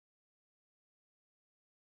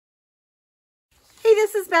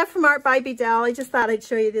this is Beth from Art by Bedell. I just thought I'd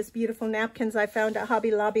show you this beautiful napkins I found at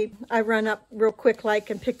Hobby Lobby. I run up real quick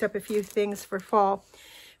and picked up a few things for fall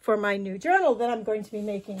for my new journal that I'm going to be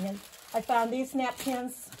making. And I found these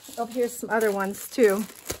napkins. Oh, here's some other ones too.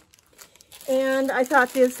 And I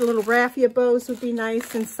thought these little raffia bows would be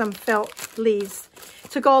nice and some felt leaves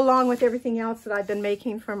to go along with everything else that I've been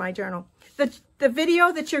making for my journal. The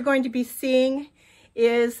video that you're going to be seeing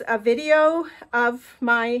is a video of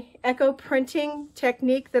my echo printing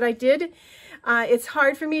technique that I did. It's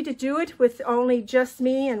hard for me to do it with only just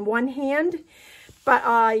me and one hand, but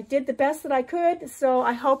I did the best that I could, so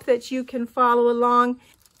I hope that you can follow along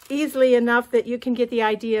easily enough that you can get the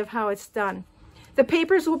idea of how it's done. The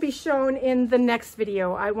papers will be shown in the next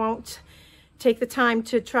video. I won't take the time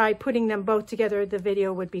to try putting them both together. The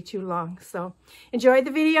video would be too long. So enjoy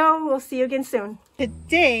the video. We'll see you again soon.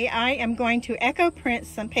 Today I am going to echo print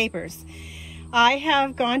some papers. I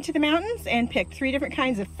have gone to the mountains and picked 3 different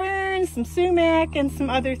kinds of ferns, some sumac, and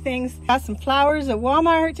some other things. Got some flowers at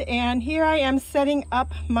Walmart, and here I am setting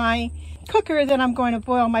up my cooker that I'm going to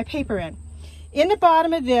boil my paper in. In the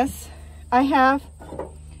bottom of this, I have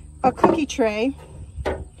a cookie tray.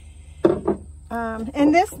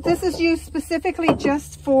 And this is used specifically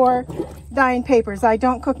just for dyeing papers. I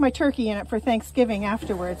don't cook my turkey in it for Thanksgiving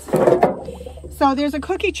afterwards. So there's a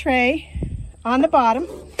cookie tray on the bottom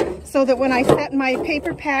so that when I set my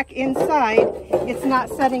paper pack inside, it's not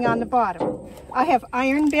setting on the bottom. I have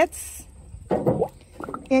iron bits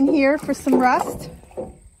in here for some rust,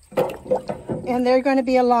 and they're going to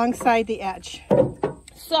be alongside the edge.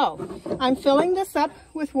 So I'm filling this up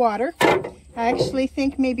with water. I actually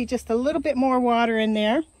think maybe just a little bit more water in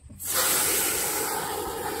there.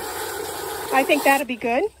 I think that'll be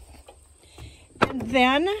good. And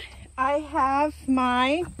then I have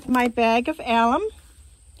my bag of alum,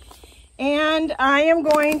 and I am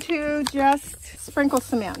going to just sprinkle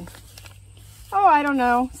some in. Oh, I don't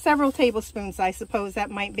know, several tablespoons, I suppose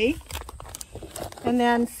that might be. And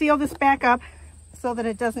then seal this back up so that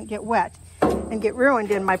it doesn't get wet and get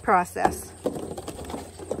ruined in my process.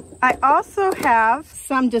 I also have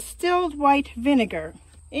some distilled white vinegar,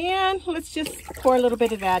 and let's just pour a little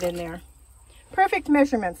bit of that in there. Perfect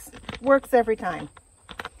measurements, works every time.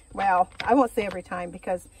 Well, I won't say every time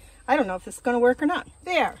because I don't know if this is going to work or not.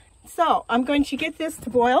 There. So I'm going to get this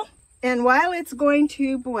to boil, and while it's going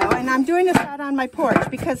to boil, and I'm doing this out on my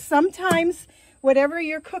porch because sometimes whatever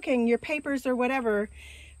you're cooking, your papers or whatever,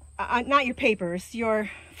 not your papers,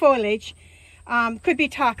 your foliage, could be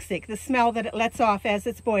toxic. The smell that it lets off as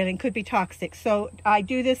it's boiling could be toxic. So I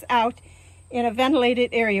do this out in a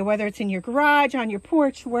ventilated area, whether it's in your garage, on your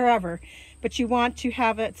porch, wherever. But you want to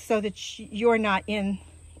have it so that you're not in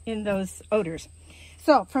those odors.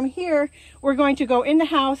 So from here, we're going to go in the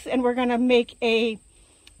house and we're going to make a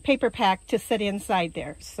paper pack to sit inside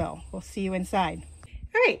there. So we'll see you inside.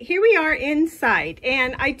 All right, here we are inside.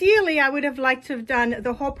 And ideally, I would have liked to have done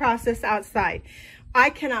the whole process outside. I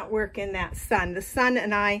cannot work in that sun. The sun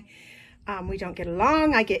and I, we don't get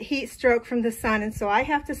along. I get heat stroke from the sun, and so I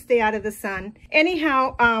have to stay out of the sun.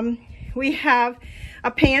 Anyhow, we have a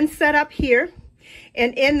pan set up here,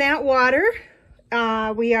 and in that water,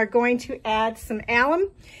 we are going to add some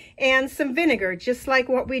alum and some vinegar, just like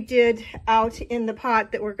what we did out in the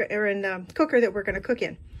pot that or in the cooker that we're going to cook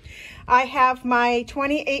in. I have my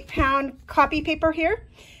 28-pound copy paper here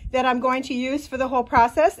that I'm going to use for the whole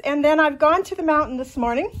process. And then I've gone to the mountain this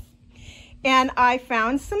morning and I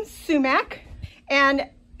found some sumac. And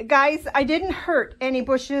guys, I didn't hurt any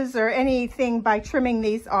bushes or anything by trimming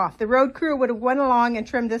these off. The road crew would have went along and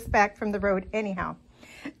trimmed this back from the road anyhow.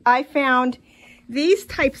 I found these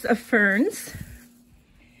types of ferns,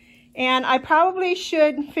 and I probably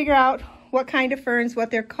should figure out what kind of ferns,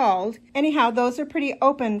 what they're called. Anyhow, those are pretty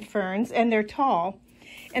open ferns and they're tall.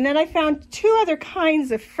 And then I found 2 other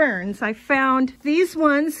kinds of ferns. I found these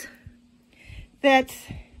ones that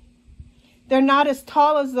they're not as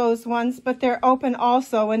tall as those ones, but they're open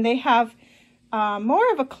also, and they have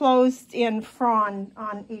more of a closed-in frond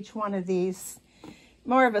on each one of these,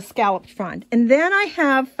 more of a scalloped frond. And then I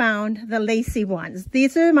have found the lacy ones.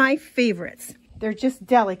 These are my favorites. They're just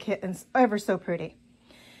delicate and ever so pretty.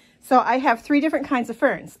 So I have 3 different kinds of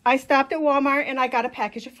ferns. I stopped at Walmart and I got a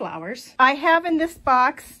package of flowers. I have in this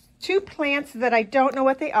box 2 plants that I don't know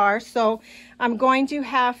what they are, so I'm going to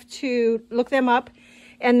have to look them up.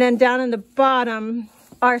 And then down in the bottom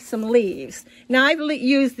are some leaves. Now I've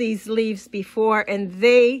used these leaves before and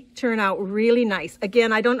they turn out really nice.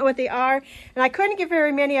 Again, I don't know what they are, and I couldn't get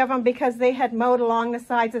very many of them because they had mowed along the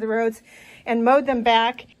sides of the roads and mowed them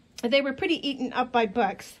back. They were pretty eaten up by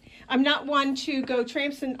bugs. I'm not one to go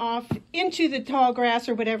tramping off into the tall grass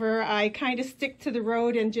or whatever. I kind of stick to the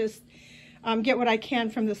road and just get what I can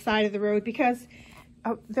from the side of the road, because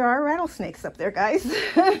there are rattlesnakes up there, guys.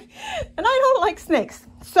 And I don't like snakes.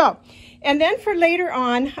 So, and then for later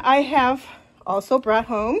on, I have also brought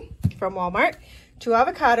home from Walmart 2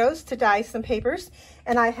 avocados to dye some papers,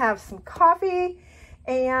 and I have some coffee,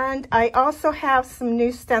 and I also have some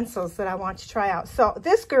new stencils that I want to try out. So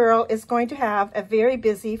this girl is going to have a very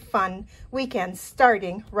busy, fun weekend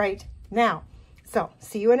starting right now. So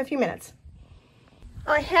see you in a few minutes.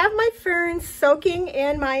 I have my ferns soaking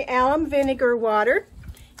in my alum vinegar water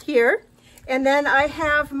here, and then I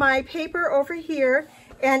have my paper over here,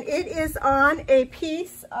 and it is on a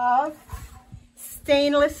piece of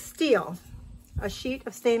stainless steel, a sheet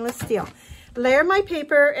of stainless steel. Layer my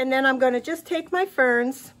paper, and then I'm going to just take my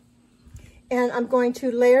ferns and I'm going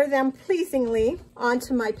to layer them pleasingly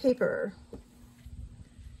onto my paper.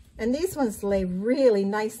 And these ones lay really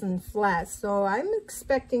nice and flat, so I'm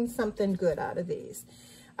expecting something good out of these.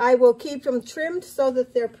 I will keep them trimmed so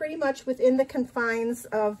that they're pretty much within the confines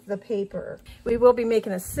of the paper. We will be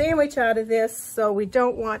making a sandwich out of this, so we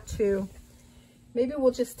don't want to, maybe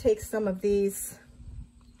we'll just take some of these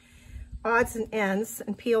odds and ends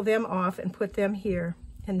and peel them off and put them here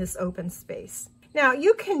in this open space. Now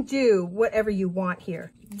you can do whatever you want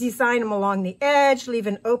here. Design them along the edge,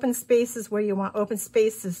 leaving open spaces where you want open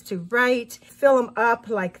spaces to write. Fill them up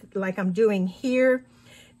like I'm doing here.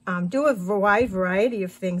 Do a wide variety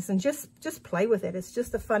of things and just play with it. It's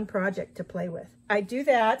just a fun project to play with. I do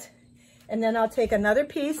that, and then I'll take another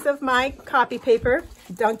piece of my copy paper,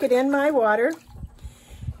 dunk it in my water,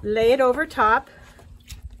 lay it over top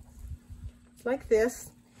like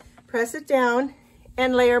this, press it down,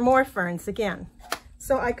 and layer more ferns again.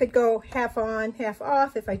 So I could go half on, half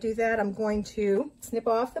off. If I do that, I'm going to snip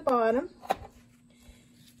off the bottom.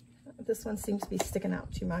 This one seems to be sticking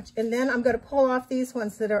out too much. And then I'm going to pull off these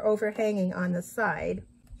ones that are overhanging on the side.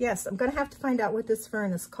 Yes, I'm going to have to find out what this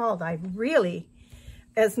fern is called. I really,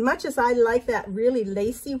 as much as I like that really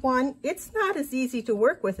lacy one, it's not as easy to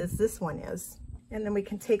work with as this one is. And then we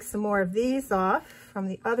can take some more of these off from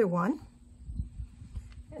the other one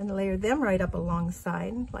and layer them right up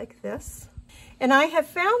alongside like this. And I have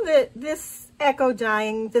found that this echo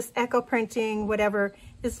dyeing, this echo printing, whatever,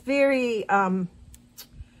 is very, oh,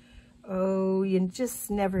 you just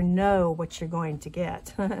never know what you're going to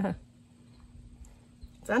get.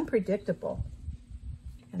 It's unpredictable.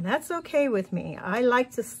 And that's okay with me. I like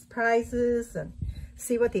to surprises and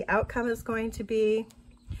see what the outcome is going to be.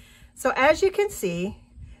 So as you can see,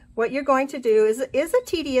 what you're going to do is a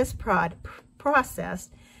tedious process,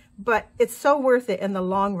 but it's so worth it in the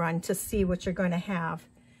long run to see what you're going to have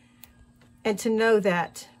and to know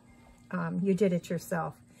that you did it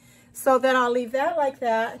yourself. So then I'll leave that like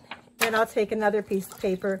that, and I'll take another piece of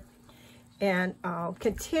paper and I'll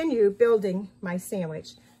continue building my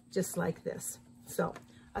sandwich just like this. So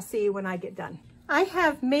I'll see you when I get done. I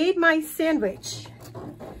have made my sandwich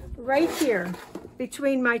right here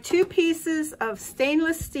between my 2 pieces of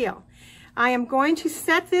stainless steel. I am going to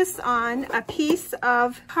set this on a piece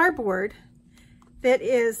of cardboard that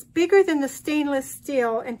is bigger than the stainless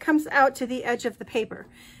steel and comes out to the edge of the paper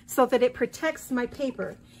so that it protects my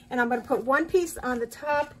paper. And I'm going to put 1 piece on the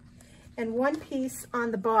top and 1 piece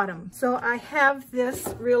on the bottom. So I have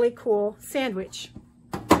this really cool sandwich,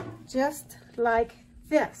 just like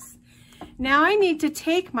this. Now I need to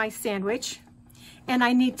take my sandwich and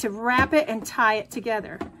I need to wrap it and tie it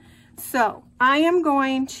together. So I am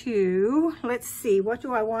going to, let's see, what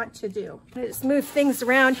do I want to do? Let's move things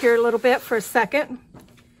around here a little bit for a second.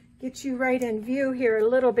 Get you right in view here a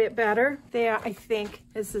little bit better. There, I think,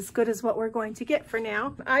 is as good as what we're going to get for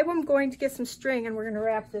now. I am going to get some string and we're going to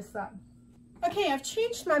wrap this up. Okay, I've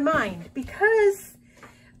changed my mind because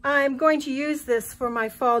I'm going to use this for my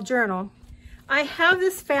fall journal. I have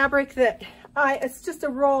this fabric that it's just a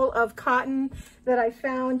roll of cotton that I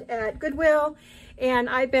found at Goodwill, and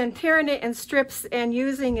I've been tearing it in strips and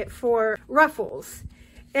using it for ruffles.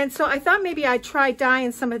 And so I thought maybe I'd try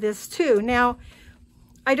dyeing some of this too. Now,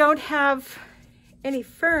 I don't have any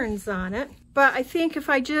ferns on it, but I think if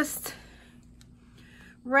I just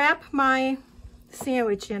wrap my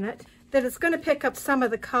sandwich in it, that it's going to pick up some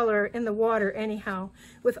of the color in the water anyhow.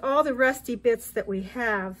 With all the rusty bits that we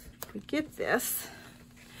have, we get this.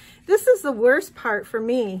 This is the worst part for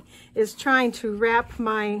me, is trying to wrap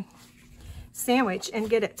my sandwich and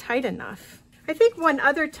get it tight enough. I think one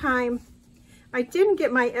other time I didn't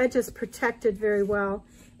get my edges protected very well,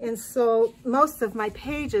 and so most of my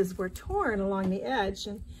pages were torn along the edge.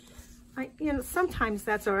 And you know, sometimes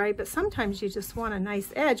that's all right, but sometimes you just want a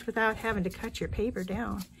nice edge without having to cut your paper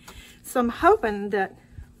down. So I'm hoping that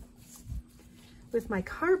with my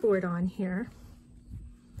cardboard on here,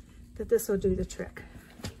 that this will do the trick.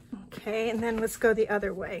 Okay, and then let's go the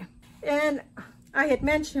other way. And I had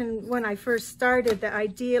mentioned when I first started that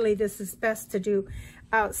ideally this is best to do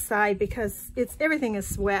outside because everything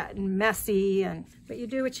is wet and messy, but you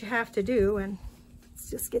do what you have to do. And let's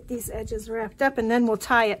just get these edges wrapped up, and then we'll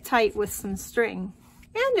tie it tight with some string.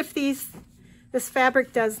 And if this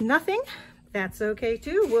fabric does nothing, that's okay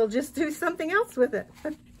too. We'll just do something else with it.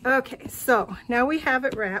 Okay, so now we have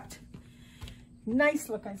it wrapped. Nice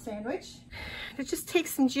looking sandwich. I just take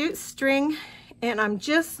some jute string, and I'm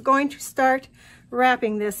just going to start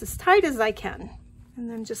wrapping this as tight as I can, and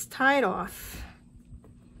then just tie it off.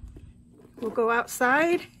 We'll go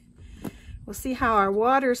outside. We'll see how our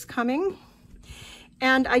water's coming.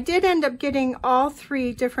 And I did end up getting all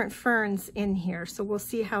 3 different ferns in here, so we'll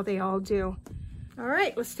see how they all do. All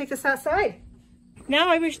right, let's take this outside. Now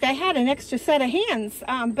I wished I had an extra set of hands,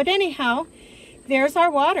 but anyhow, there's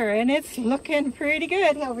our water, and it's looking pretty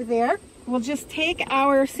good over there. We'll just take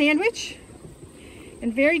our sandwich,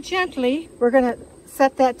 and very gently, we're gonna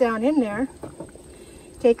set that down in there.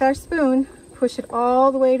 Take our spoon, push it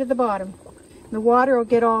all the way to the bottom. The water will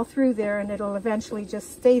get all through there, and it'll eventually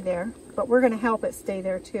just stay there, but we're gonna help it stay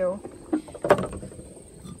there too.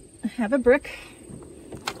 I have a brick.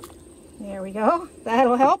 There we go,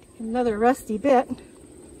 that'll help. Another rusty bit.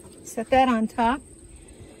 Set that on top.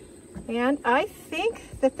 And I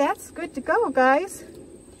think that that's good to go, guys.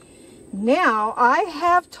 Now, I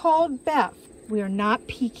have told Beth, we are not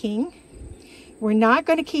peeking. We're not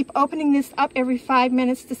going to keep opening this up every 5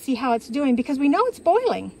 minutes to see how it's doing because we know it's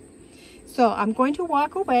boiling. So I'm going to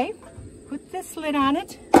walk away, put this lid on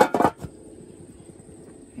it,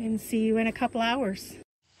 and see you in a couple hours.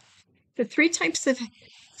 The 3 types of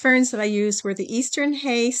ferns that I used were the eastern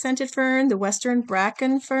hay scented fern, the western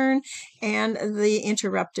bracken fern, and the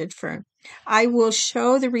interrupted fern. I will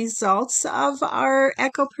show the results of our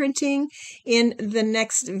echo printing in the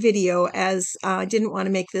next video, as I didn't want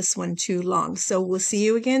to make this one too long. So we'll see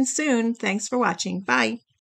you again soon. Thanks for watching. Bye.